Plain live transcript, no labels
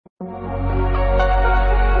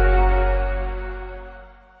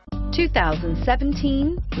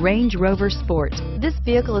2017 Range Rover Sport. This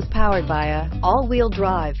vehicle is powered by a all-wheel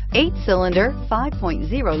drive, 8-cylinder,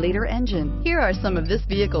 5.0-liter engine. Here are some of this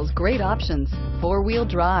vehicle's great options: 4-wheel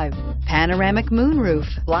drive, panoramic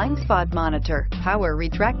moonroof, blind spot monitor, power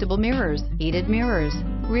retractable mirrors, heated mirrors,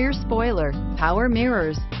 rear spoiler, power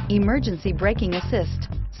mirrors, emergency braking assist,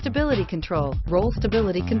 stability control, roll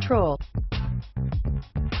stability control.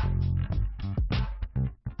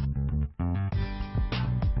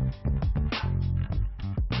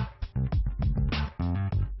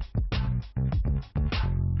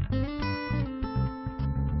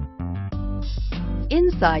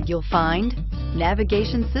 Inside you'll find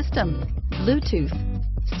navigation system, Bluetooth,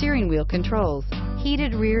 steering wheel controls,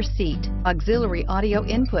 heated rear seat, auxiliary audio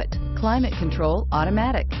input, climate control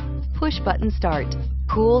automatic, push button start,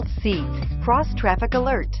 cooled seats, cross traffic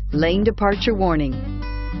alert, lane departure warning.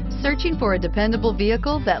 Searching for a dependable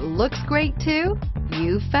vehicle that looks great too?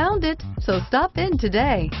 You found it, so stop in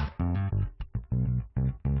today.